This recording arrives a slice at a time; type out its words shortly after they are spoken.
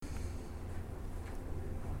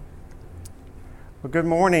Well, good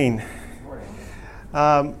morning.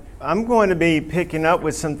 I'm going to be picking up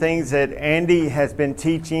with some things that Andy has been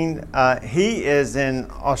teaching. He is in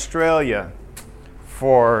Australia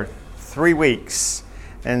for 3 weeks.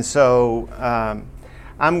 And so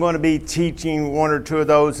I'm going to be teaching one or two of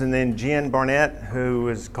those, and then Jen Barnett, who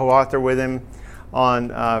is co-author with him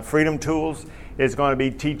on Freedom Tools, is going to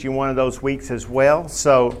be teaching one of those weeks as well.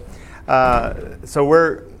 So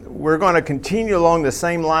we're going to continue along the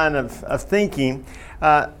same line of thinking.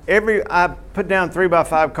 I put down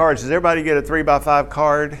 3x5 cards. Does everybody get a 3x5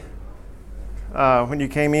 card when you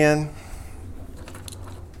came in?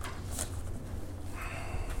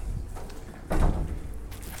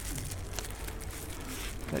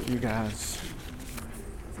 That you guys.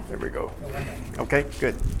 There we go. Okay,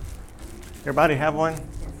 good. Everybody have one?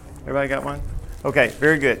 Everybody got one? Okay,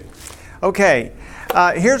 very good. Okay.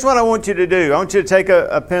 Here's what I want you to do. I want you to take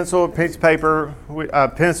a pencil, a piece of paper, a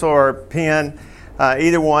pencil or a pen,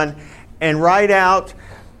 either one, and write out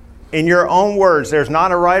in your own words. There's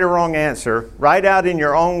not a right or wrong answer. Write out in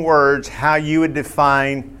your own words how you would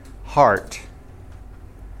define heart.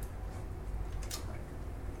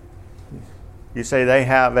 You say they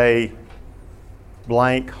have a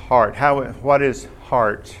blank heart. What is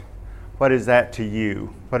heart? What is that to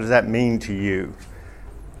you? What does that mean to you?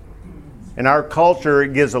 In our culture,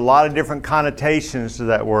 it gives a lot of different connotations to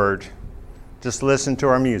that word. Just listen to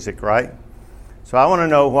our music, right? So I want to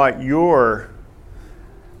know what your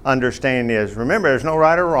understanding is. Remember, there's no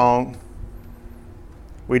right or wrong.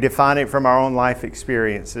 We define it from our own life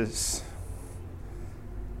experiences.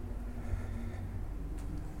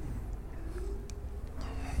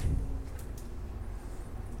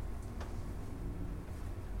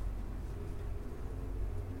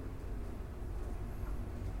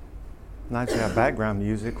 Nice to have background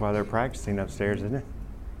music while they're practicing upstairs, isn't it?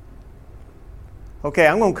 Okay,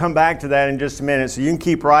 I'm going to come back to that in just a minute, so you can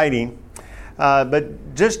keep writing.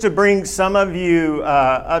 But just to bring some of you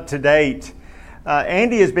up to date,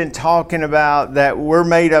 Andy has been talking about that we're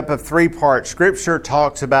made up of 3 parts. Scripture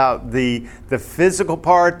talks about the physical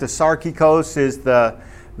part. The sarkikos is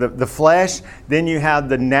the flesh. Then you have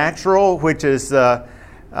the natural, which is the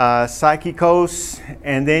psychikos.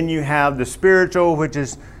 And then you have the spiritual, which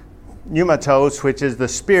is pneumatos, which is the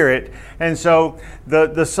spirit. And so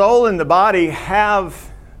the soul and the body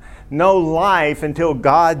have no life until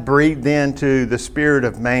God breathed into the spirit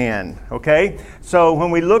of man. Okay? So when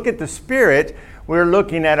we look at the spirit, we're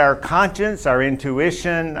looking at our conscience, our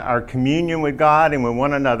intuition, our communion with God and with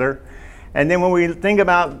one another. And then when we think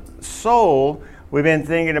about soul, we've been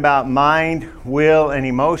thinking about mind, will, and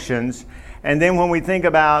emotions. And then when we think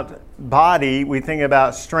about body, we think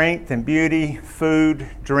about strength and beauty, food,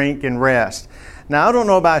 drink, and rest. Now, I don't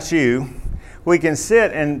know about you. We can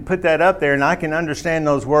sit and put that up there, and I can understand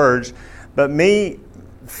those words. But me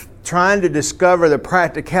trying to discover the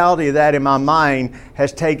practicality of that in my mind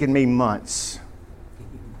has taken me months.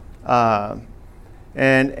 And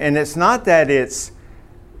it's not that it's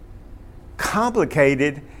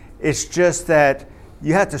complicated. It's just that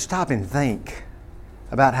you have to stop and think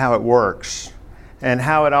about how it works and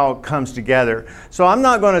how it all comes together. So I'm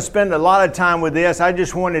not going to spend a lot of time with this. I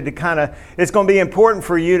just wanted to it's going to be important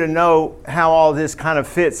for you to know how all this kind of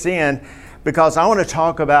fits in, because I want to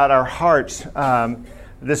talk about our hearts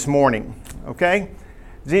this morning. Okay?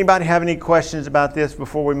 Does anybody have any questions about this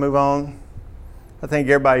before we move on? I think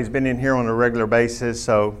everybody's been in here on a regular basis,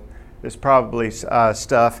 so it's probably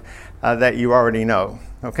stuff that you already know.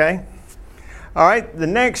 Okay? All right, the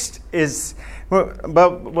next is,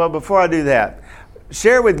 well, before I do that,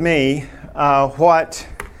 share with me how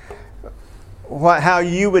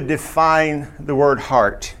you would define the word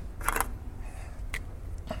heart.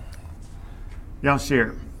 Y'all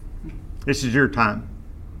share. This is your time.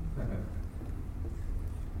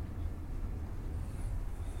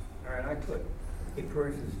 All right, I put a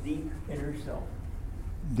person's deep inner self.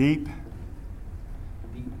 Deep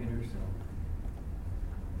Inner self.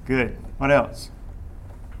 Good. What else?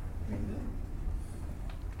 I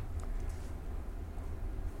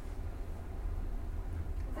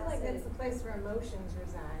feel like that's the place where emotions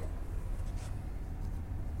reside.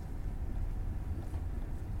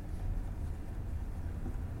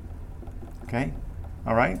 Okay.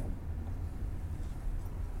 All right.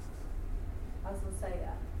 I was going to say,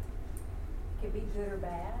 it could be good or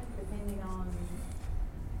bad, depending on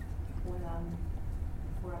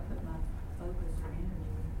where I put my focus or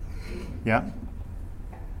energy. Yeah.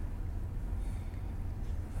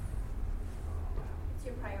 What's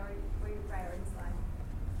your priority? Where your priorities lie?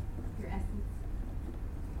 Your essence.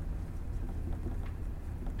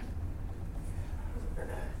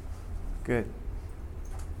 Good.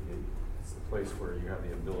 place where you have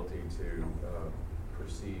the ability to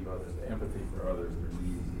perceive others, the empathy for others, their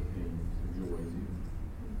needs, their pains, their joys.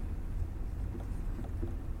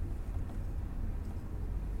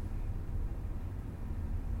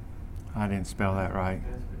 I didn't spell that right.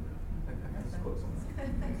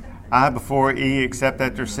 I before E except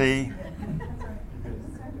after C.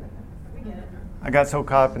 I got so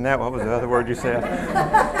caught up in that. What was the other word you said?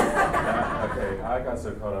 Okay, I got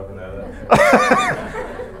so caught up in that.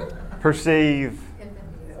 Perceive.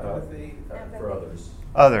 For others.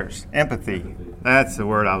 Others. Empathy. That's the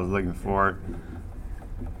word I was looking for.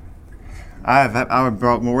 I've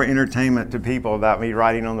brought more entertainment to people about me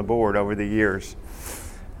writing on the board over the years.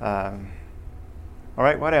 All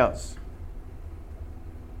right, what else?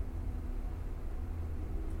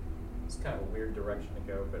 It's kind of a weird direction to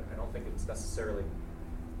go, but I don't think it's necessarily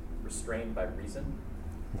restrained by reason.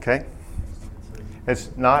 Okay.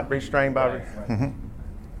 It's not restrained by reason. Right. Mm-hmm.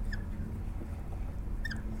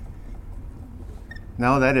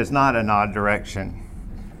 No, that is not an odd direction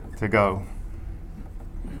to go.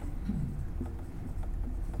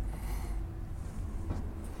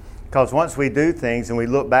 Because once we do things and we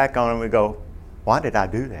look back on them, we go, why did I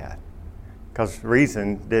do that? Because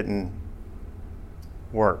reason didn't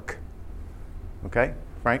work. Okay,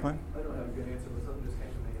 Franklin? I don't have a good answer, but something just came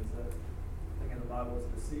to me is that I think in the Bible it's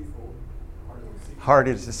deceitful. Heart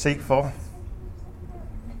is deceitful.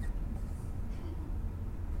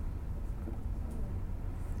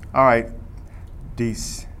 All right, deceit.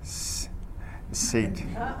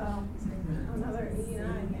 Uh-oh, another E and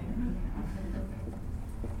I again.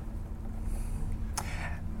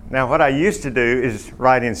 Now, what I used to do is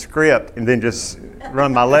write in script and then just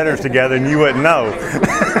run my letters together, and you wouldn't know.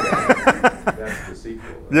 That's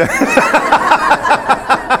deceitful. Yeah.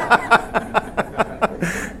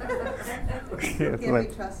 Can't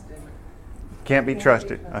be trusted. Can't be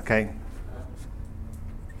trusted. Okay.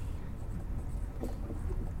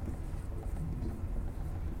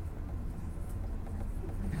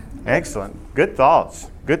 Excellent. Good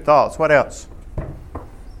thoughts. Good thoughts. What else?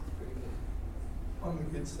 On the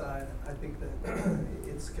good side, I think that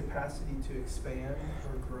its capacity to expand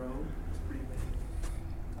or grow is pretty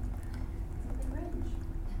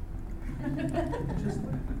big. Just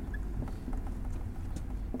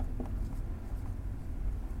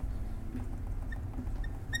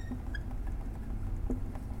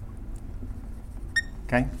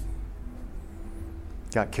Okay.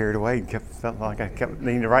 Got carried away and felt like I kept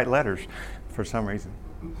needing to write letters for some reason.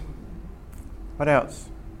 What else?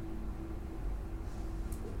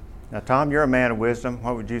 Now, Tom, you're a man of wisdom.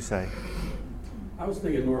 What would you say? I was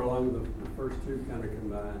thinking more along the first two kind of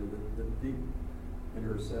combined, the deep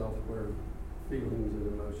inner self where feelings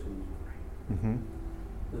and emotions. Mm-hmm.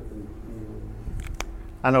 Nothing,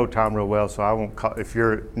 I know Tom real well, so I won't call. If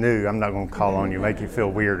you're new, I'm not going to call on you, make you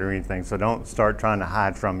feel weird or anything. So don't start trying to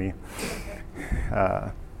hide from me.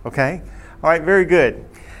 Okay? All right, very good.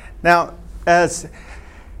 Now,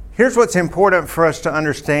 here's what's important for us to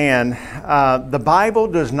understand. The Bible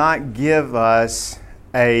does not give us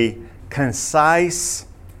a concise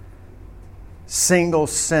single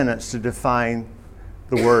sentence to define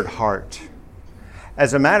the word heart.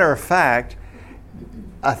 As a matter of fact,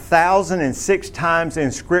 1,006 times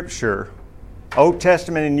in Scripture, Old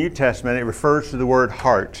Testament and New Testament, it refers to the word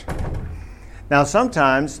heart. Now,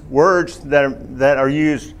 sometimes words that are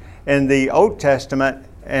used in the Old Testament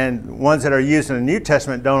and ones that are used in the New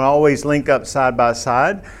Testament don't always link up side by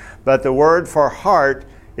side, but the word for heart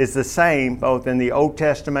is the same both in the Old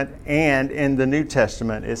Testament and in the New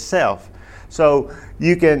Testament itself. So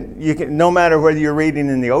you can no matter whether you're reading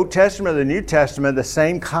in the Old Testament or the New Testament, the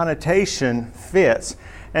same connotation fits.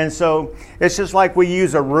 And so it's just like we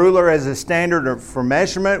use a ruler as a standard for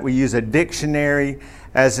measurement. We use a dictionary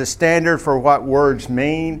as a standard for what words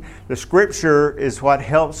mean. The Scripture is what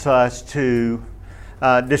helps us to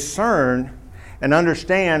discern and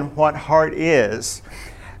understand what heart is.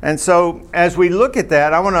 And so as we look at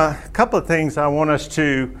that, a couple of things I want us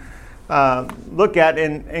to look at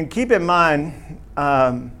and keep in mind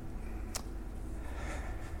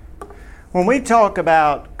when we talk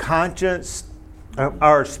about conscience,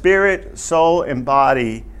 our spirit, soul, and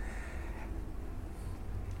body,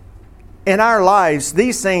 in our lives,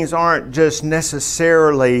 these things aren't just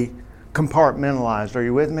necessarily compartmentalized. Are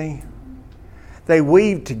you with me? They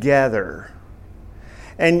weave together.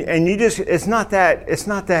 And you just it's not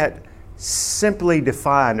that simply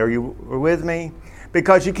defined. Are you with me?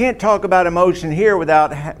 Because you can't talk about emotion here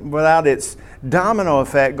without its domino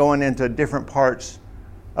effect going into different parts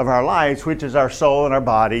of our lives, which is our soul and our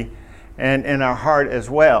body and our heart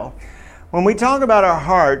as well. When we talk about our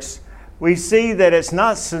hearts, we see that it's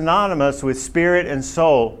not synonymous with spirit and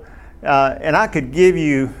soul. And I could give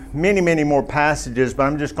you many, many more passages, but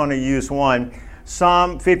I'm just going to use one.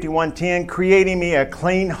 Psalm 51:10, creating me a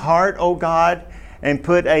clean heart, O God, and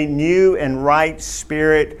put a new and right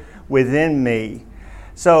spirit within me.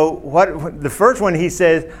 So the first one he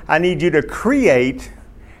says, I need you to create,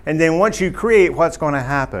 and then once you create, what's going to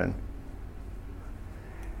happen?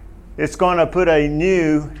 It's going to put a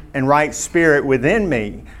new and right spirit within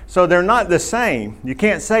me. So they're not the same. You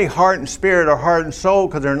can't say heart and spirit or heart and soul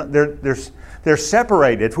because they're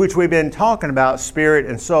separated, which we've been talking about spirit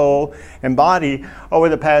and soul and body over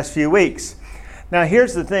the past few weeks. Now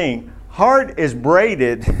here's the thing. Heart is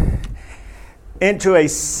braided into a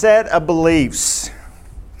set of beliefs.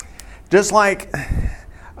 Just like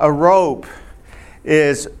a rope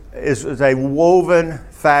is a woven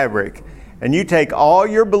fabric. And you take all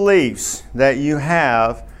your beliefs that you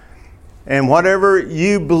have and whatever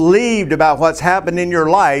you believed about what's happened in your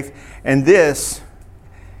life, and this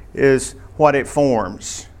is what it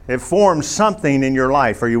forms. It forms something in your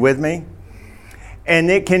life. Are you with me? And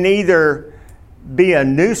it can either be a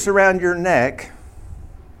noose around your neck,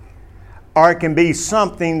 or it can be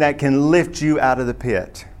something that can lift you out of the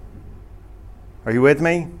pit. Are you with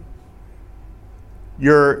me?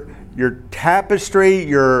 Your tapestry,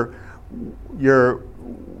 your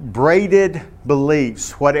braided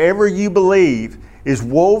beliefs, whatever you believe, is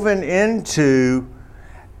woven into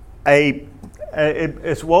a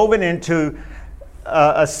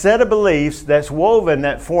set of beliefs that's woven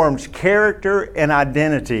that forms character and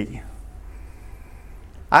identity.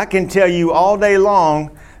 I can tell you all day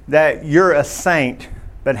long that you're a saint,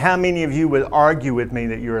 but how many of you would argue with me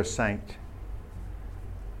that you're a saint?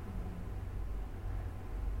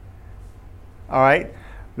 All right?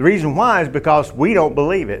 The reason why is because we don't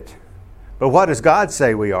believe it. But what does God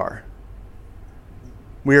say we are?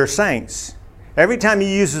 We are saints. Every time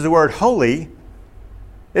He uses the word holy,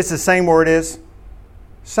 it's the same word as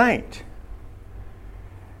saint.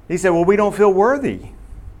 He said, well, we don't feel worthy.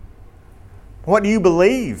 What do you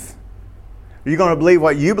believe? Are you going to believe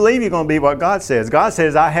what you believe? You're going to believe what God says. God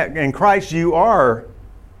says, in Christ you are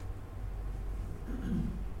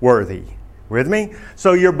worthy. With me?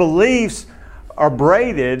 So your beliefs are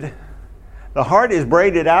braided. The heart is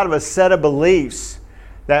braided out of a set of beliefs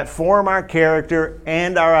that form our character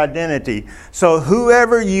and our identity. So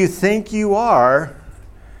whoever you think you are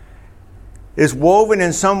is woven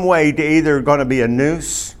in some way to either going to be a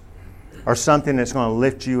noose or something that's going to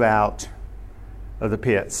lift you out of the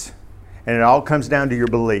pits. And it all comes down to your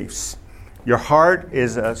beliefs. Your heart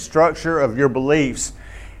is a structure of your beliefs,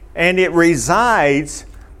 and it resides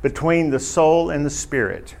between the soul and the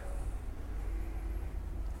spirit.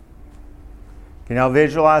 Can y'all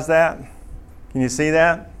visualize that? Can you see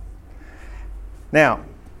that? Now,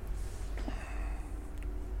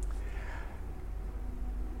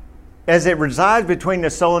 as it resides between the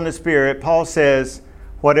soul and the spirit, Paul says,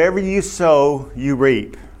 whatever you sow, you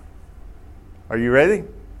reap. Are you ready?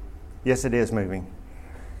 Yes, it is moving.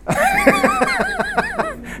 Kind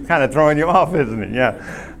of throwing you off, isn't it?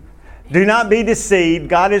 Yeah. Do not be deceived.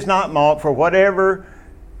 God is not mocked.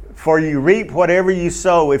 For you reap whatever you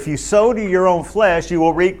sow. If you sow to your own flesh, you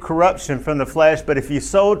will reap corruption from the flesh. But if you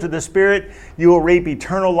sow to the Spirit, you will reap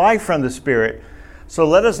eternal life from the Spirit. So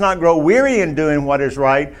let us not grow weary in doing what is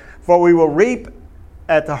right, for we will reap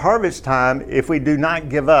at the harvest time if we do not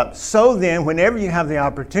give up. So then, whenever you have the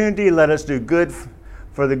opportunity, let us do good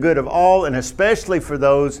for the good of all, and especially for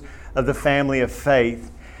those of the family of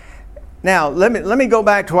faith. Now, let me go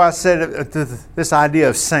back to what I said, to this idea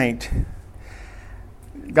of saint.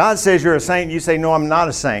 God says you're a saint, and you say, no, I'm not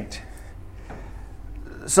a saint.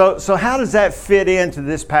 So how does that fit into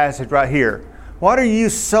this passage right here? What are you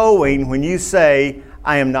sowing when you say,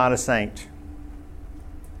 I am not a saint?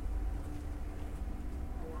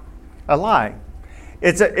 A lie.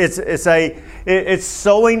 It's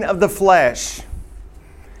sowing of the flesh.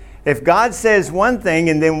 If God says one thing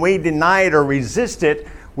and then we deny it or resist it,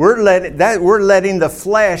 we're letting the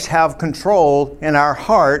flesh have control in our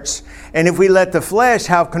hearts. And if we let the flesh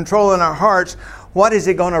have control in our hearts, what is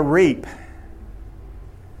it going to reap?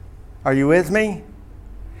 Are you with me?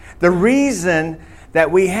 The reason that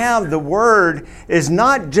we have the Word is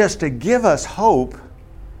not just to give us hope,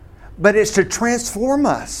 but it's to transform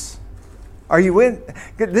us. Are you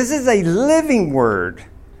with? This is a living Word.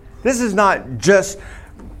 This is not just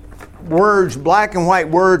words, black and white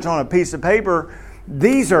words on a piece of paper.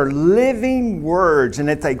 These are living words, and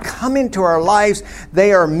if they come into our lives,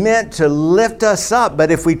 they are meant to lift us up.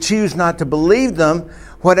 But if we choose not to believe them,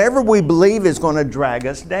 whatever we believe is going to drag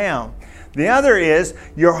us down. The other is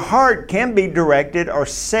your heart can be directed or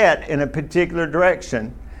set in a particular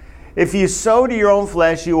direction. If you sow to your own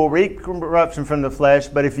flesh, you will reap corruption from the flesh.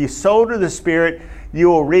 But if you sow to the Spirit, you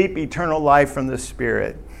will reap eternal life from the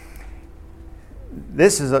Spirit.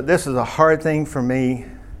 This is a hard thing for me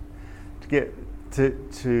to get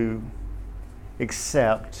to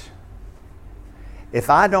accept. If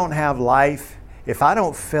I don't have life, if I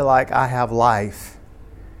don't feel like I have life,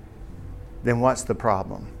 then what's the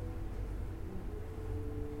problem?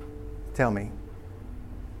 Tell me.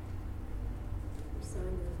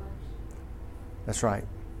 That's right.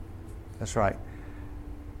 That's right.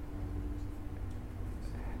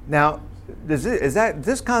 Now, is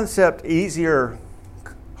this concept easy or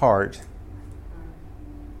hard?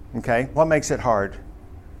 Okay. What makes it hard?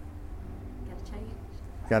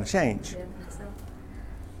 Got to change.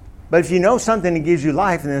 But if you know something that gives you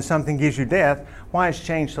life and then something gives you death, why is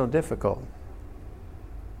change so difficult?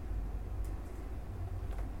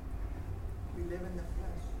 We live in the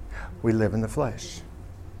flesh. We live in the flesh.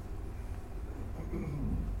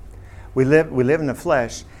 We live in the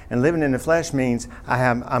flesh, and living in the flesh means I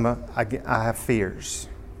have fears.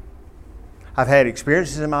 I've had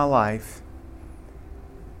experiences in my life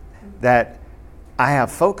that I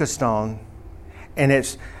have focused on, and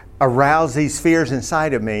it's aroused these fears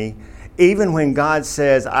inside of me. Even when God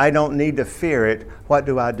says I don't need to fear it, what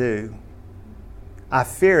do? I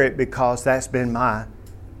fear it because that's been my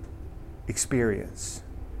experience.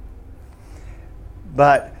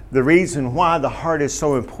 But the reason why the heart is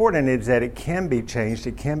so important is that it can be changed,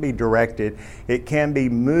 it can be directed, it can be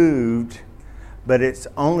moved, but it's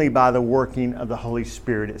only by the working of the Holy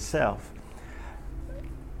Spirit itself.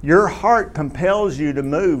 Your heart compels you to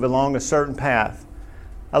move along a certain path.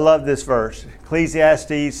 I love this verse,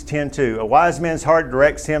 Ecclesiastes 10:2. A wise man's heart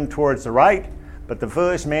directs him towards the right, but the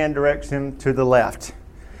foolish man directs him to the left.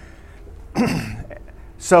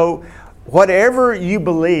 So whatever you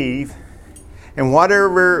believe, and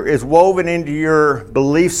whatever is woven into your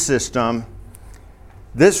belief system,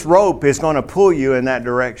 this rope is going to pull you in that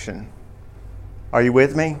direction. Are you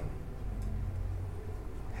with me?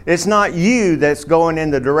 It's not you that's going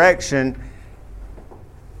in the direction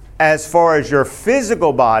as far as your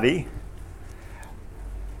physical body,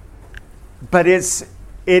 but it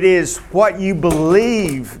is what you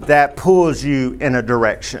believe that pulls you in a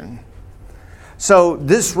direction. So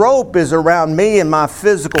this rope is around me and my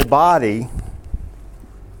physical body.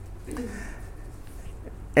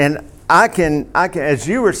 And I can, as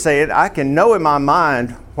you were saying, I can know in my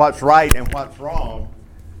mind what's right and what's wrong.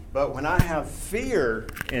 But when I have fear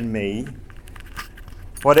in me,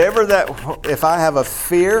 whatever that, if I have a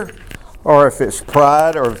fear, or if it's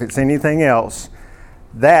pride, or if it's anything else,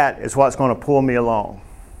 that is what's going to pull me along.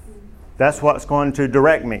 That's what's going to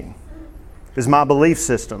direct me, is my belief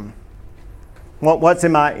system. What's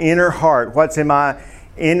in my inner heart? What's in my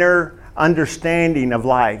inner understanding of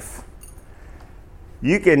life?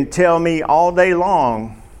 You can tell me all day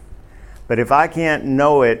long, but if I can't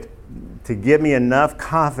know it to give me enough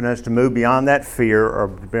confidence to move beyond that fear or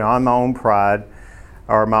beyond my own pride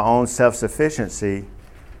or my own self-sufficiency,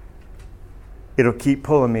 it'll keep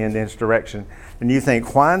pulling me in this direction. And you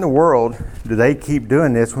think, why in the world do they keep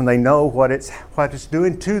doing this when they know what it's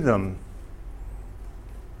doing to them?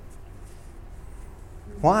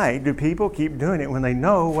 Why do people keep doing it when they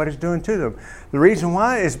know what it's doing to them? The reason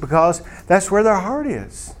why is because that's where their heart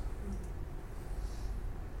is.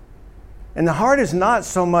 And the heart is not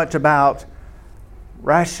so much about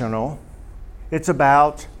rational. It's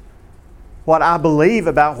about what I believe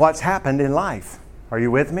about what's happened in life. Are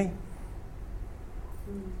you with me?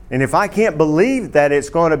 And if I can't believe that it's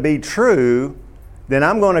going to be true, then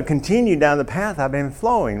I'm going to continue down the path I've been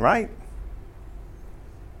flowing, right?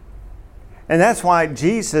 And that's why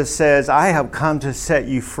Jesus says, I have come to set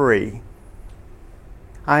you free.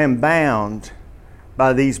 I am bound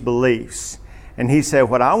by these beliefs. And he said,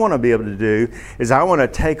 what I want to be able to do is I want to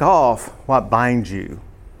take off what binds you.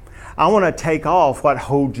 I want to take off what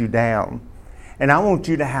holds you down. And I want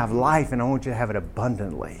you to have life, and I want you to have it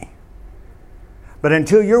abundantly. But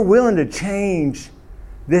until you're willing to change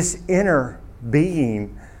this inner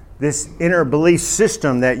being, this inner belief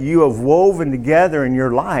system that you have woven together in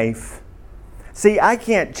your life, see, I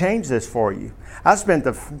can't change this for you. I spent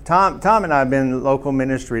Tom and I have been in local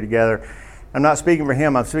ministry together. I'm not speaking for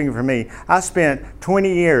him, I'm speaking for me. I spent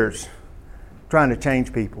 20 years trying to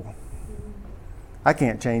change people. I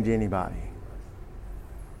can't change anybody.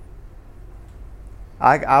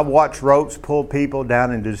 I watched ropes pull people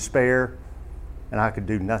down into despair, and I could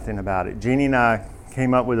do nothing about it. Jeannie and I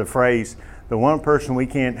came up with a phrase, the one person we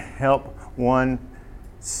can't help one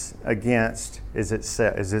against is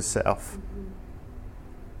itself.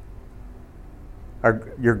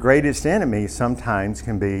 Your greatest enemy sometimes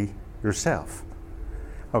can be yourself.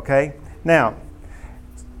 Okay? Now,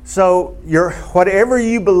 so whatever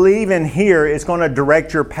you believe in here is going to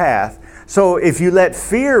direct your path. So if you let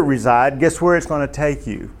fear reside, guess where it's going to take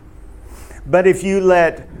you? But if you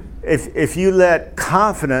let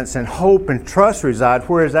confidence and hope and trust reside,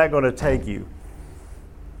 where is that going to take you?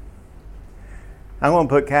 I'm going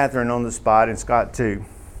to put Catherine on the spot and Scott too.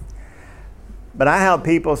 But I have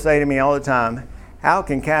people say to me all the time, how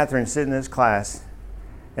can Catherine sit in this class,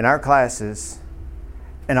 in our classes,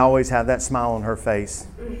 and always have that smile on her face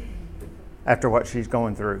after what she's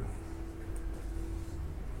going through?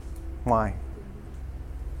 Why?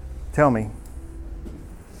 Tell me.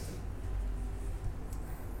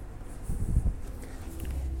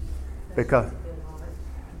 Because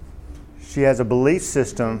she has a belief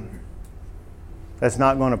system that's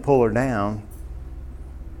not going to pull her down,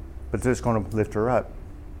 but just going to lift her up.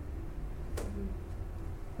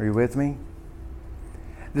 Are you with me?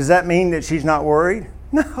 Does that mean that she's not worried?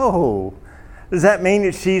 No. Does that mean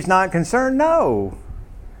that she's not concerned? No.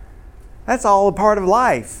 That's all a part of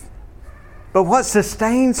life. But what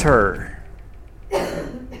sustains her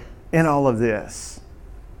in all of this?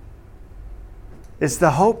 It's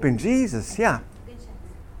the hope in Jesus. Yeah.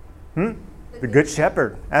 The Good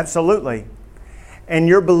Shepherd. Absolutely. And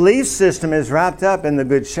your belief system is wrapped up in the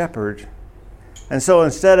Good Shepherd. And so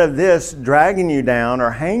instead of this dragging you down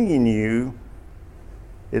or hanging you,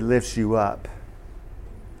 it lifts you up.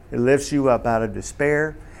 It lifts you up out of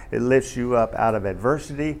despair. It lifts you up out of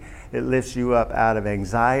adversity. It lifts you up out of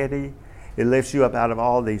anxiety. It lifts you up out of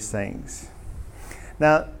all these things.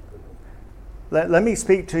 Now, let me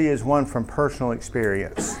speak to you as one from personal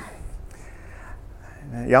experience.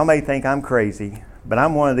 Y'all may think I'm crazy, but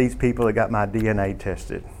I'm one of these people that got my DNA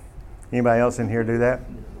tested. Anybody else in here do that?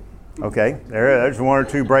 Okay, there's one or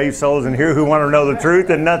two brave souls in here who want to know the truth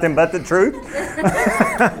and nothing but the truth.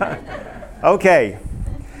 Okay,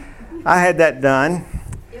 I had that done.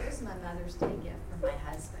 It was my Mother's Day gift from my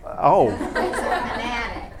husband. Oh. He's a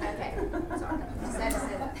fanatic. Okay, sorry. Just had to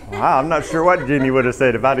say that. Wow, I'm not sure what Jenny would have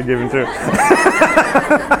said if I'd have given to her.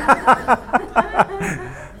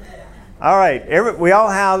 All right, we all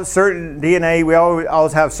have certain DNA. We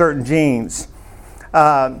always have certain genes.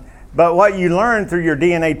 But what you learn through your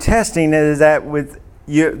DNA testing is that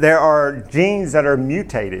there are genes that are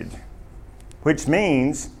mutated, which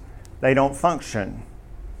means they don't function.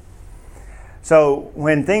 So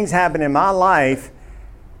when things happen in my life,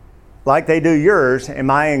 like they do yours, and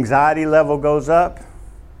my anxiety level goes up,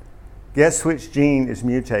 guess which gene is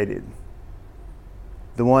mutated?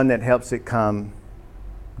 The one that helps it come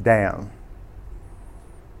down.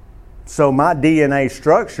 So my DNA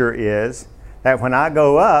structure is that when I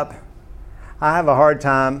go up, I have a hard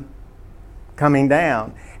time coming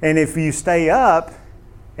down. And if you stay up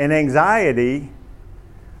in anxiety,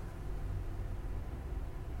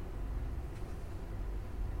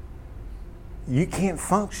 you can't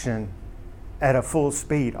function at a full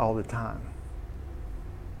speed all the time.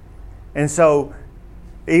 And so,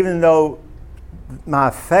 even though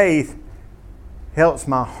my faith helps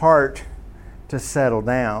my heart to settle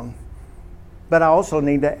down, but I also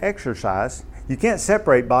need to exercise. You can't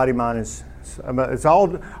separate body, mind, and it's all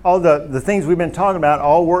the things we've been talking about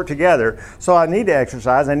all work together. So I need to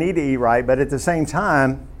exercise, I need to eat right, but at the same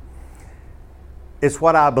time, it's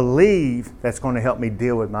what I believe that's going to help me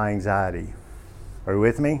deal with my anxiety. Are you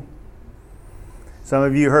with me? Some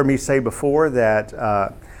of you heard me say before that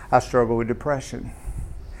I struggle with depression.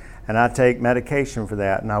 And I take medication for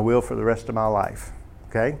that, and I will for the rest of my life.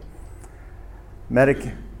 Okay?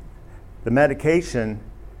 The medication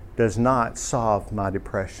does not solve my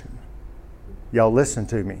depression. Y'all listen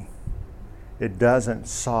to me. It doesn't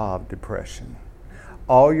solve depression.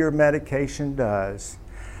 All your medication does.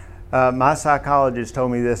 My psychologist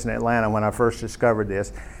told me this in Atlanta when I first discovered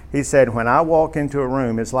this. He said, when I walk into a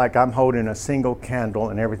room, it's like I'm holding a single candle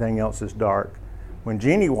and everything else is dark. When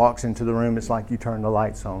Jeannie walks into the room, it's like you turn the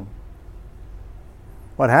lights on.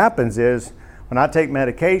 What happens is, when I take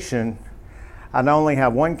medication, I not only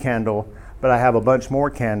have one candle, but I have a bunch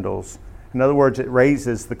more candles. In other words, it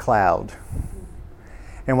raises the cloud.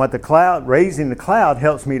 And raising the cloud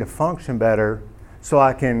helps me to function better so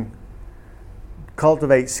I can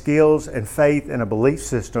cultivate skills and faith and a belief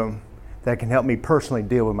system that can help me personally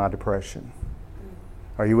deal with my depression.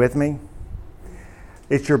 Are you with me?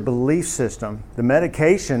 It's your belief system. The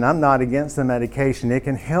medication, I'm not against the medication. It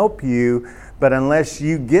can help you, but unless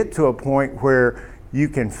you get to a point where you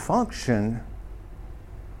can function,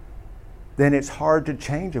 then it's hard to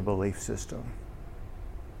change a belief system.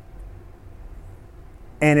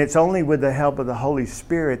 And it's only with the help of the Holy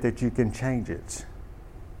Spirit that you can change it.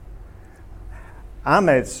 I'm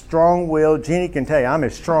as strong-willed, Jeannie can tell you, I'm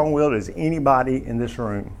as strong-willed as anybody in this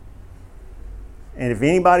room. And if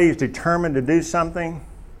anybody is determined to do something,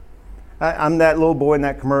 I'm that little boy in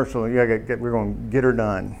that commercial. We're going to get her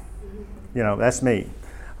done. You know, that's me.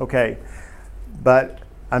 Okay. But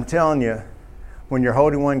I'm telling you, when you're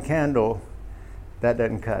holding one candle, that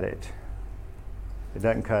doesn't cut it. It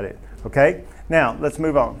doesn't cut it. Okay? Now, let's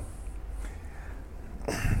move on.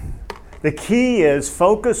 The key is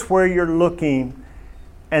focus where you're looking.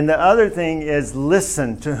 And the other thing is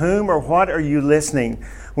listen. To whom or what are you listening?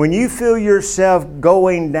 When you feel yourself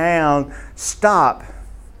going down, stop.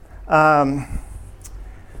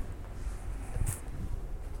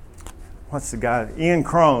 What's the guy? Ian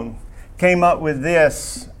Crone came up with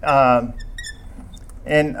this in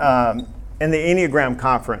the Enneagram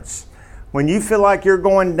conference. When you feel like you're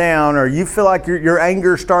going down, or you feel like your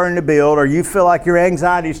anger is starting to build, or you feel like your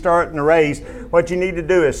anxiety is starting to raise, what you need to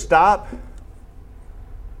do is stop.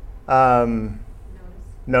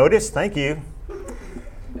 Notice, thank you.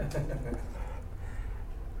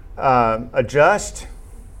 Adjust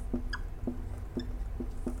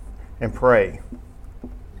and pray.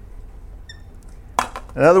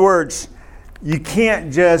 In other words, you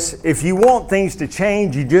can't just, if you want things to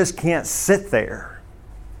change, you just can't sit there.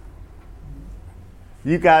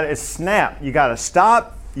 You got to snap. You got to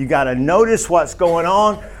stop. You got to notice what's going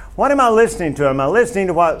on. What am I listening to? Am I listening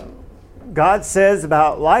to what God says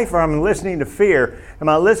about life, or am I listening to fear? Am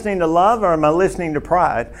I listening to love, or am I listening to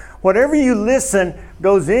pride? Whatever you listen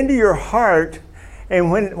goes into your heart, and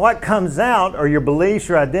when what comes out are your beliefs,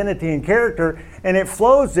 your identity, and character, and it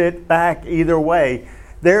flows it back either way.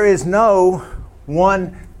 There is no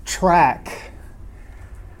one track.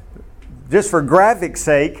 Just for graphic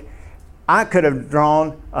sake, I could have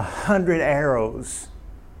drawn 100 arrows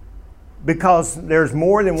because there's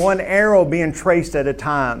more than one arrow being traced at a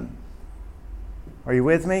time. Are you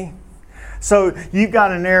with me? So you've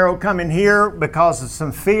got an arrow coming here because of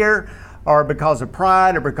some fear, or because of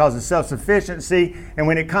pride, or because of self-sufficiency. And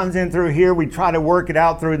when it comes in through here, we try to work it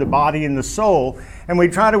out through the body and the soul. And we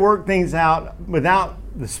try to work things out without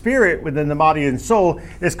the spirit within the body and soul.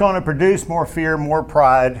 It's going to produce more fear, more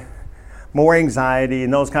pride, more anxiety,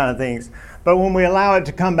 and those kind of things. But when we allow it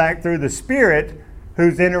to come back through the Spirit,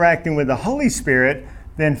 who's interacting with the Holy Spirit,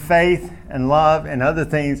 then faith and love and other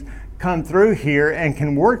things come through here and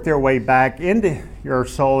can work their way back into your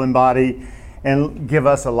soul and body and give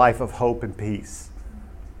us a life of hope and peace.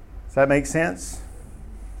 Does that make sense?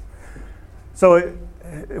 So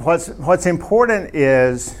what's important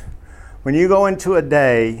is when you go into a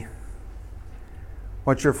day,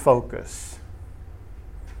 what's your focus?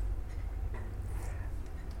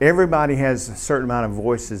 Everybody has a certain amount of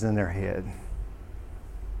voices in their head.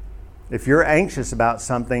 If you're anxious about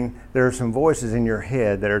something, there are some voices in your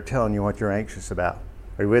head that are telling you what you're anxious about.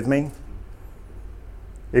 Are you with me?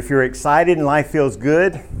 If you're excited and life feels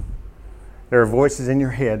good, there are voices in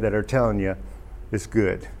your head that are telling you it's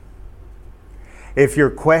good. If you're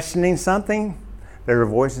questioning something, there are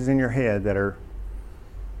voices in your head that are.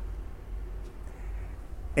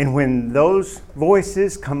 And when those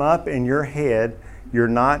voices come up in your head, you're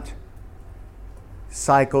not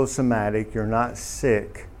psychosomatic, you're not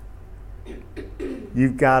sick.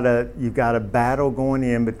 You've got a battle going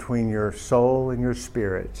in between your soul and your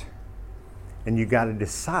spirit. And you've got to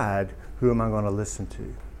decide, who am I going to listen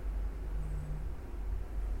to?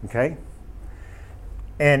 Okay?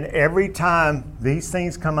 And every time these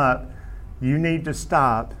things come up, you need to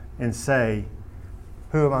stop and say,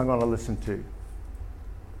 who am I going to listen to? Am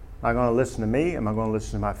I going to listen to me? Am I going to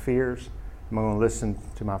listen to my fears? Am I going to listen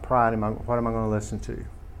to my pride? What am I going to listen to?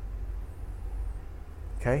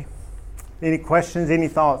 Okay? Any questions, any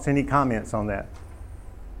thoughts, any comments on that?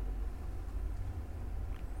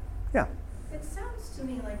 Yeah. It sounds to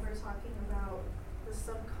me like we're talking about the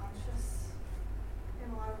subconscious in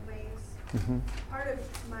a lot of ways. Mm-hmm. Part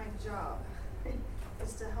of my job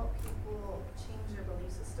is to help people change their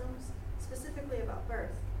belief systems, specifically about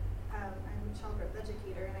birth. I'm a childbirth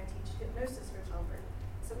educator and I teach hypnosis for childbirth.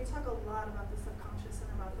 So we talk a lot about the subconscious and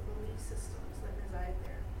about the belief systems that reside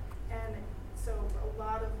there. And so a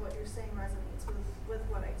lot of what you're saying resonates with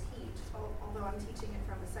what I teach, although I'm teaching it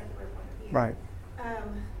from a secular point of view. Right.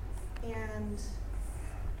 And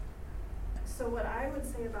so what I would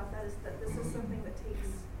say about that is that this is something that takes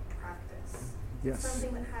practice. Yes.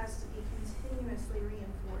 Something that has to be continuously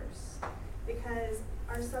reinforced. Because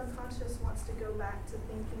our subconscious wants to go back to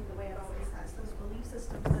thinking the way it always has. Those belief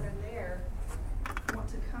systems that are there want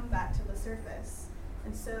to come back to the surface. And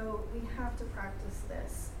And so we have to practice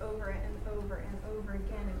this over and over and over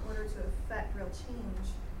again in order to affect real change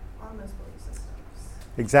on those belief systems.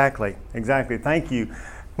 Exactly. Thank you.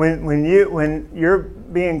 When you're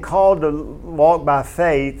being called to walk by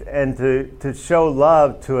faith and to show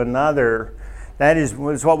love to another, that is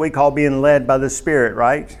what we call being led by the Spirit,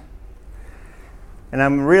 right? And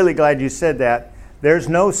I'm really glad you said that. There's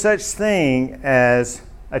no such thing as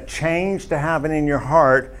a change to happen in your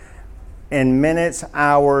heart in minutes,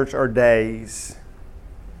 hours, or days,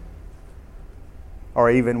 or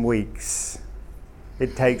even weeks.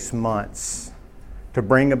 It takes months to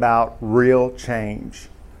bring about real change.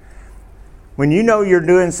 When you know you're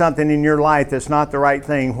doing something in your life that's not the right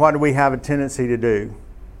thing, what do we have a tendency to do?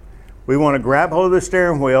 We want to grab hold of the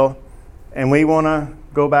steering wheel and we want to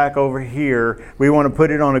go back over here. We want to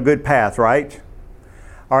put it on a good path, right?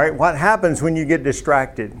 All right, what happens when you get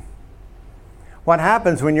distracted? What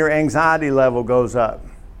happens when your anxiety level goes up?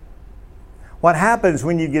 What happens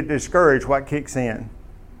when you get discouraged? What kicks in?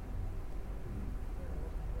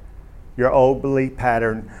 Your old belief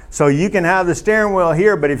pattern. So you can have the steering wheel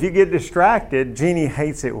here, but if you get distracted, Jeannie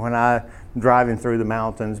hates it when I'm driving through the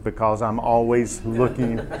mountains because I'm always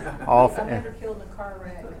looking off. I've never killed in a car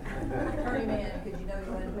wreck. Turn him in because you know he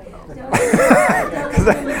wasn't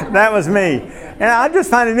me. That was me. And I just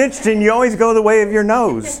find it interesting. You always go the way of your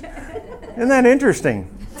nose. Isn't that interesting?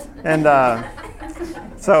 And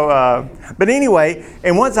but anyway,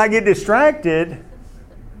 and once I get distracted,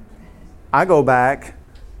 I go back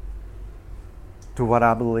to what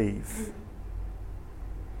I believe.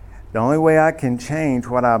 The only way I can change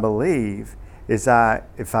what I believe is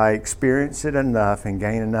if I experience it enough and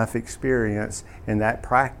gain enough experience in that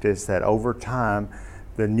practice that over time,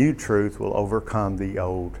 the new truth will overcome the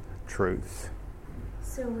old truth.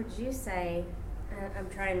 So would you say, I'm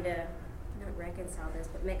trying to not reconcile this,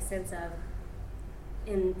 but make sense of,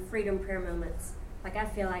 in freedom prayer moments, like I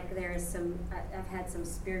feel like there is I've had some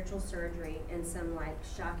spiritual surgery and some like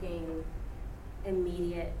shocking,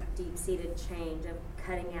 immediate, deep-seated change of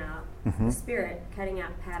cutting out the Spirit, cutting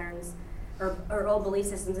out patterns or old belief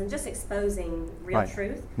systems and just exposing real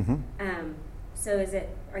truth. So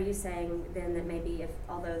are you saying then that maybe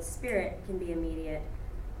although the Spirit can be immediate,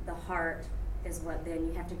 the heart is what then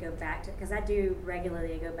you have to go back to? Because I do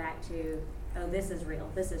regularly go back to, oh, this is real,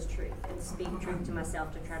 this is truth, and speak truth to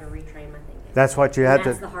myself to try to retrain my thinking. That's what you have to.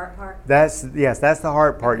 That's the heart part? That's the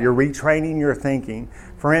heart part. Okay. You're retraining your thinking.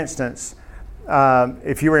 For instance,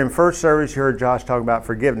 if you were in first service, you heard Josh talk about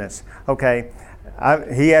forgiveness. Okay,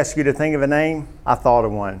 he asked you to think of a name. I thought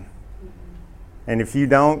of one. And if you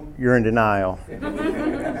don't, you're in denial.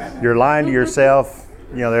 You're lying to yourself.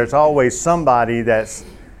 You know, there's always somebody that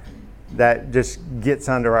just gets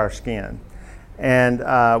under our skin.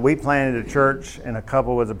 And we planted a church, and a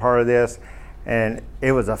couple was a part of this, and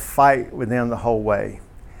it was a fight with them the whole way.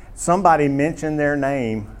 Somebody mentioned their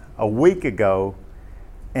name a week ago,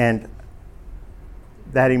 and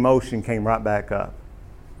that emotion came right back up.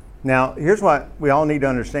 Now, here's what we all need to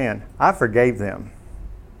understand. I forgave them.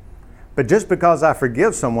 But just because I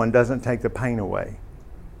forgive someone doesn't take the pain away,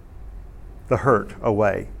 the hurt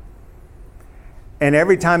away. And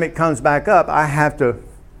every time it comes back up, I have to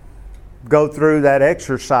go through that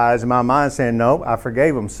exercise in my mind saying, no, I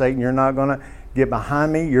forgave them. Satan, you're not going to get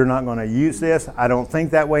behind me. You're not going to use this. I don't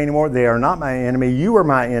think that way anymore. They are not my enemy. You are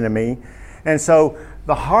my enemy. And so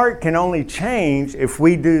the heart can only change if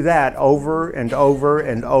we do that over and over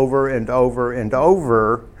and over and over and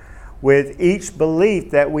over with each belief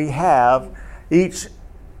that we have, each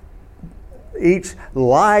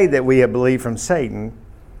lie that we have believed from Satan,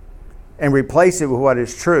 and replace it with what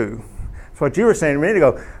is true. So what you were saying a minute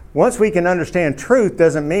ago, once we can understand truth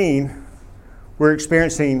doesn't mean we're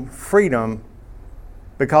experiencing freedom,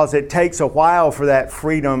 because it takes a while for that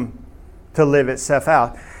freedom to live itself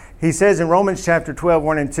out. He says in Romans chapter 12,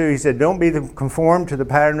 1 and 2, he said, don't be conformed to the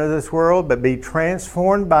pattern of this world, but be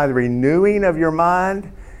transformed by the renewing of your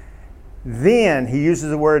mind. Then, he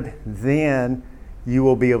uses the word then, you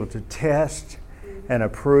will be able to test and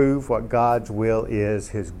approve what God's will is,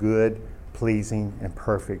 his good, pleasing, and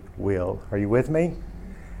perfect will. Are you with me?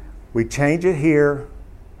 We change it here,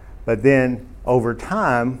 but then over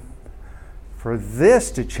time, for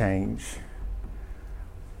this to change,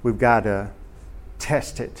 we've got to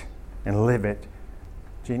test it and live it.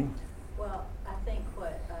 Jeannie? Well, I think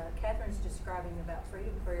what Catherine's describing about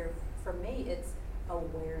freedom prayer, for me, it's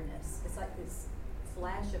awareness. It's like this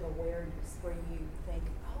flash of awareness where you think,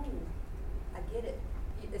 oh, I get it.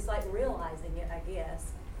 It's like realizing it, I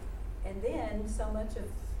guess. And then so much of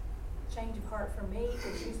change of heart for me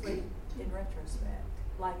is usually in retrospect.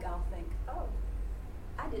 Like I'll think, oh,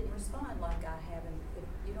 I didn't respond like I haven't.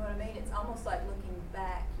 You know what I mean? It's almost like looking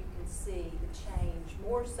back, you can see the change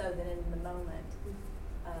more so than in the moment.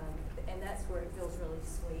 And that's where it feels really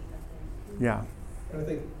sweet, I think. Yeah. And I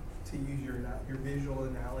think to use your visual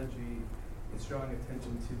analogy, it's drawing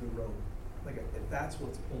attention to the rope. Like if that's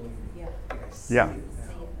what's pulling you. Yeah. Like I see Yeah. it now.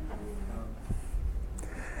 See it now.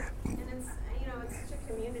 And it's, it's such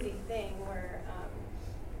a community thing where,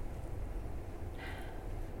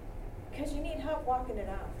 because you need help walking it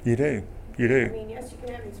out. You do. You do. I mean, yes, you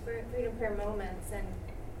can have these freedom prayer moments and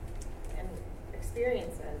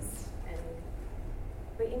experiences,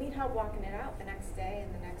 but you need help walking it out the next day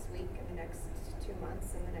and the next week and the next 2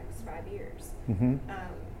 months and the next 5 years. Mm-hmm.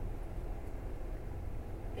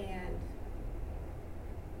 And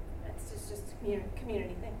it's just a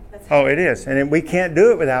community thing. That's Oh, it is. And we can't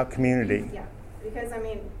do it without community. Yeah, because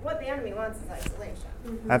what the enemy wants is isolation.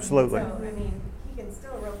 Mhm. Absolutely. So, he can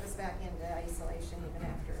still rope us back into isolation even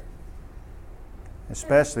after.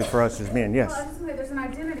 Especially for us as men, yes. Well, I was just gonna say, there's an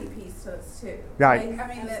identity piece to this too. Right. Like, I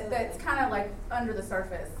mean, that's kind of like under the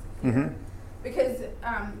surface. Mm-hmm. Because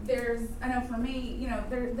I know for me,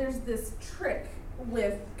 there's this trick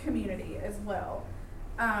with community as well,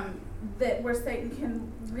 that where Satan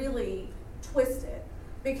can really twist it.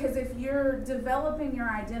 Because if you're developing your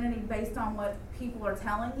identity based on what people are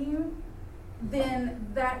telling you, then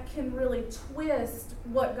that can really twist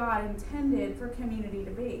what God intended for community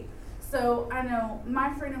to be. So I know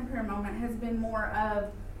my freedom prayer moment has been more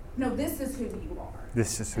of, no, this is who you are.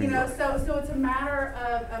 This is who you are. So it's a matter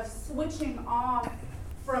of switching off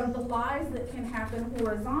from the lies that can happen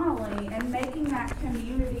horizontally and making that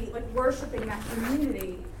community, like worshiping that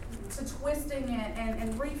community, to twisting it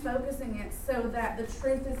and refocusing it so that the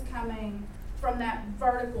truth is coming from that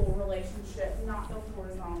vertical relationship, not the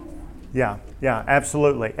horizontal one. Yeah,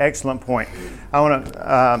 absolutely. Excellent point. I want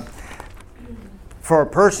to, for a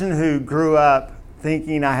person who grew up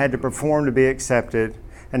thinking I had to perform to be accepted,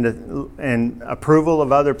 and approval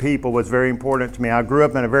of other people was very important to me. I grew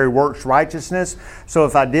up in a very works righteousness, so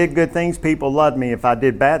if I did good things, people loved me. If I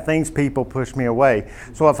did bad things, people pushed me away.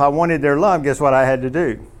 So if I wanted their love, guess what I had to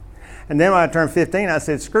do? And then when I turned 15, I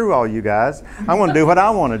said, screw all you guys. I'm going to do what I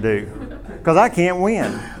want to do because I can't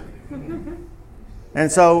win.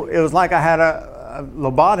 And so it was like I had a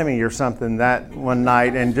lobotomy or something that one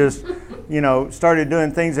night and just, started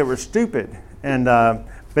doing things that were stupid. And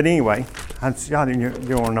but anyway, y'all you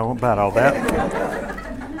want to know about all that.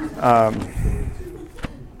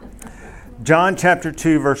 John chapter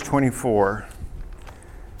 2, verse 24.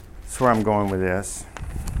 That's where I'm going with this.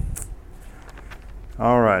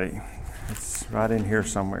 All righty. It's right in here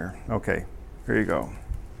somewhere. Okay, here you go.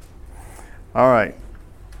 All right.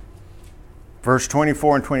 Verse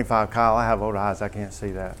 24 and 25. Kyle, I have old eyes. I can't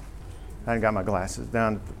see that. I ain't got my glasses.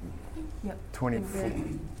 Down to 24.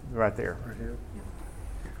 Right there. Right here.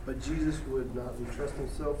 But Jesus would not entrust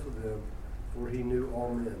himself to them, for he knew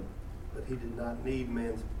all men. But he did not need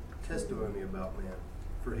man's testimony about man,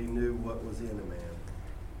 for he knew what was in a man.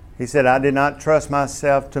 He said, I did not trust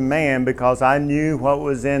myself to man because I knew what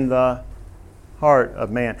was in the heart of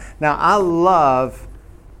man. Now, I love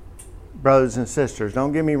brothers and sisters.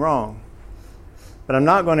 Don't get me wrong. But I'm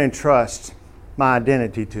not going to entrust my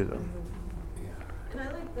identity to them. And I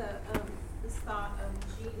like this thought of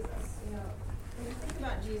Jesus. When you think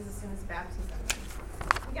about Jesus and his baptism,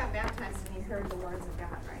 he got baptized and he heard the words of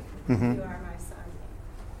God, right? Mm-hmm. You are my son,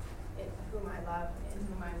 in whom I love, in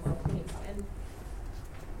whom I am well pleased.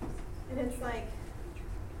 And it's like,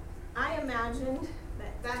 I imagined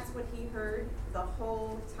that that's what he heard the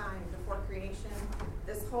whole time before creation,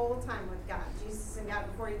 this whole time with God, Jesus and God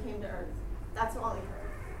before he came to earth. That's all he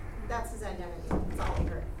heard. That's his identity. That's all he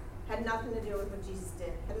heard. Had nothing to do with what Jesus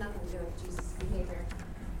did. Had nothing to do with Jesus' behavior.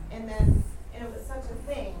 And it was such a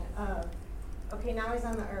thing of, okay, now he's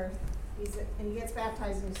on the earth, and he gets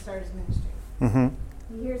baptized and he starts his ministry. Mm-hmm.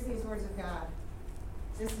 He hears these words of God.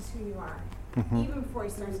 This is who you are. Mm-hmm. Even before he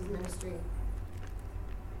starts his ministry.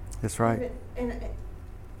 That's right.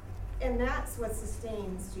 And that's what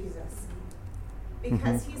sustains Jesus.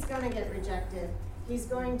 Because he's going to get rejected. He's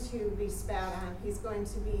going to be spat on. He's going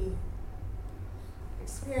to be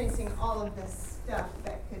experiencing all of this stuff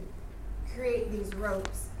that could create these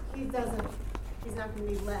ropes. He's not going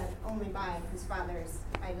to be led only by his Father's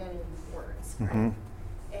identity words. Right? Mm-hmm.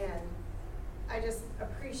 And I just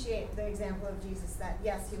appreciate the example of Jesus that,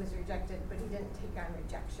 yes, he was rejected, but he didn't take on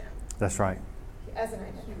rejection. That's right. As an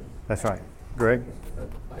identity. That's right. Greg?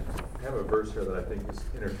 I have a verse here that I think is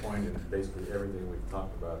intertwined in basically everything we've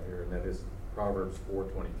talked about here, and that is Proverbs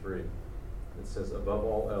 4:23. It says, above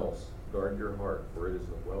all else, guard your heart, for it is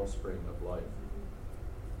the wellspring of life.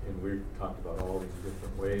 And we've talked about all these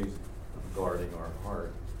different ways of guarding our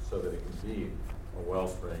heart so that it can be a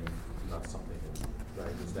wellspring, not something that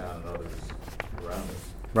drags us down and others around us.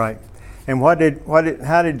 Right. And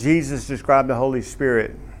how did Jesus describe the Holy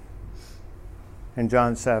Spirit in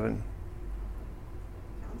John 7?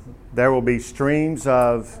 There will be streams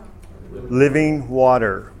of living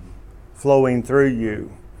water flowing through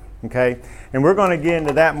you. Okay? And we're going to get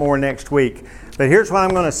into that more next week. But here's what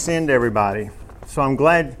I'm going to send everybody. So I'm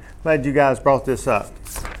glad you guys brought this up.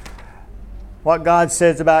 What God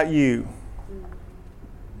says about you.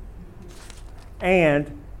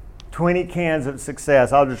 And 20 cans of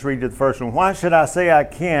success. I'll just read you the first one. Why should I say I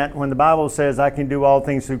can't when the Bible says I can do all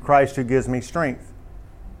things through Christ who gives me strength?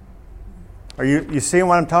 Are you seeing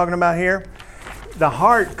what I'm talking about here? The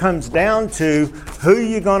heart comes down to who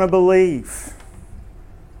you're going to believe.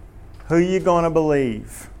 Who you going to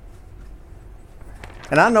believe.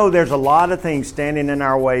 And I know there's a lot of things standing in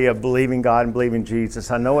our way of believing God and believing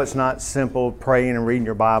Jesus. I know it's not simple praying and reading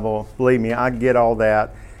your Bible. Believe me, I get all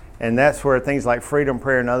that. And that's where things like freedom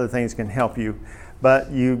prayer and other things can help you.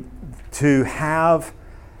 But to have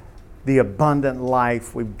the abundant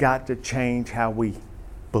life, we've got to change how we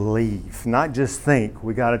believe. Not just think.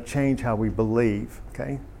 We've got to change how we believe.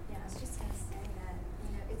 Okay? Yeah, I was just going to say that,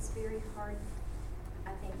 it's very hard,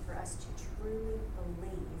 I think, for us to truly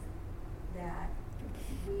believe that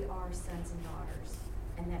we are sons and daughters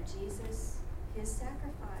and that Jesus, his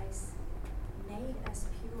sacrifice, made us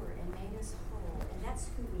pure and made us whole, and that's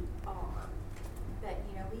who we are. But,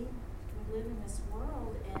 we live in this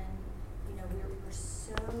world and, we're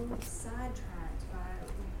so sidetracked by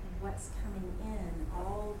what's coming in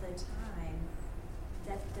all the time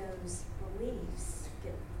that those beliefs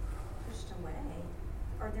get pushed away,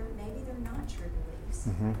 or maybe they're not true beliefs.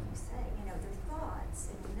 Mm-hmm. Like you say, they're thoughts,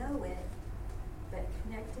 and we know it, but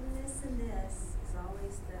connecting this and this is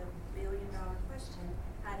always the billion-dollar question.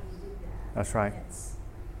 How do you do that? That's right. It's,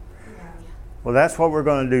 Well, that's what we're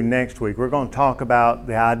going to do next week. We're going to talk about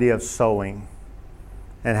the idea of sowing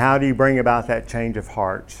and how do you bring about that change of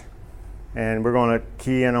heart. And we're going to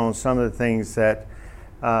key in on some of the things that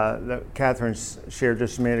Catherine shared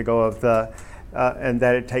just a minute ago of and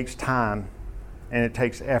that it takes time and it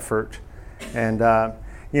takes effort. And,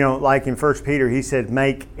 like in 1 Peter, he said,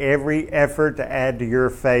 make every effort to add to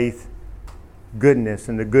your faith goodness,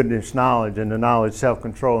 and the goodness knowledge, and the knowledge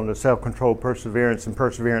self-control, and the self-control perseverance, and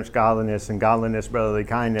perseverance godliness, and godliness brotherly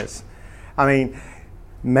kindness. I mean,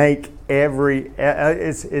 make every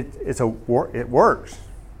it works.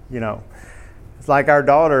 It's like our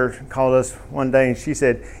daughter called us one day and she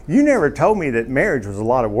said, "You never told me that marriage was a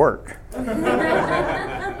lot of work."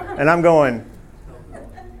 And I'm going,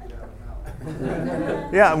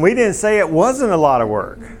 yeah, and we didn't say it wasn't a lot of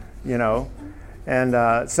work,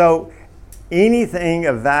 And so anything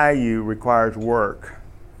of value requires work.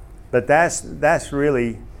 But that's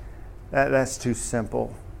really too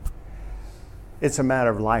simple. It's a matter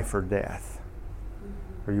of life or death.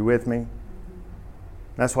 Are you with me?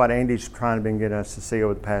 That's what Andy's trying to get us to see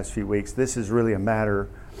over the past few weeks. This is really a matter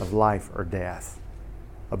of life or death.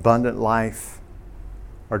 Abundant life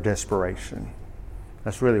or desperation.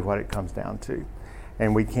 That's really what it comes down to.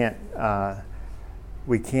 And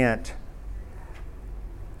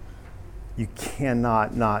you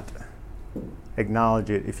cannot not acknowledge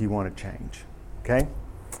it if you want to change. Okay?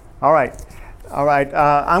 All right.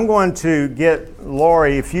 I'm going to get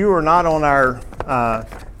Lori. If you are not on our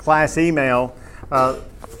class email,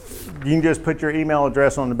 you can just put your email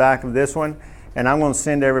address on the back of this one, and I'm going to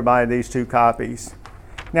send everybody these 2 copies.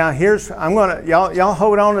 Now, y'all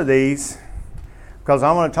hold on to these because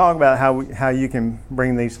I want to talk about how you can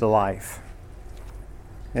bring these to life.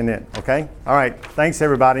 Okay? All right. Thanks,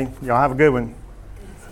 everybody. Y'all have a good one.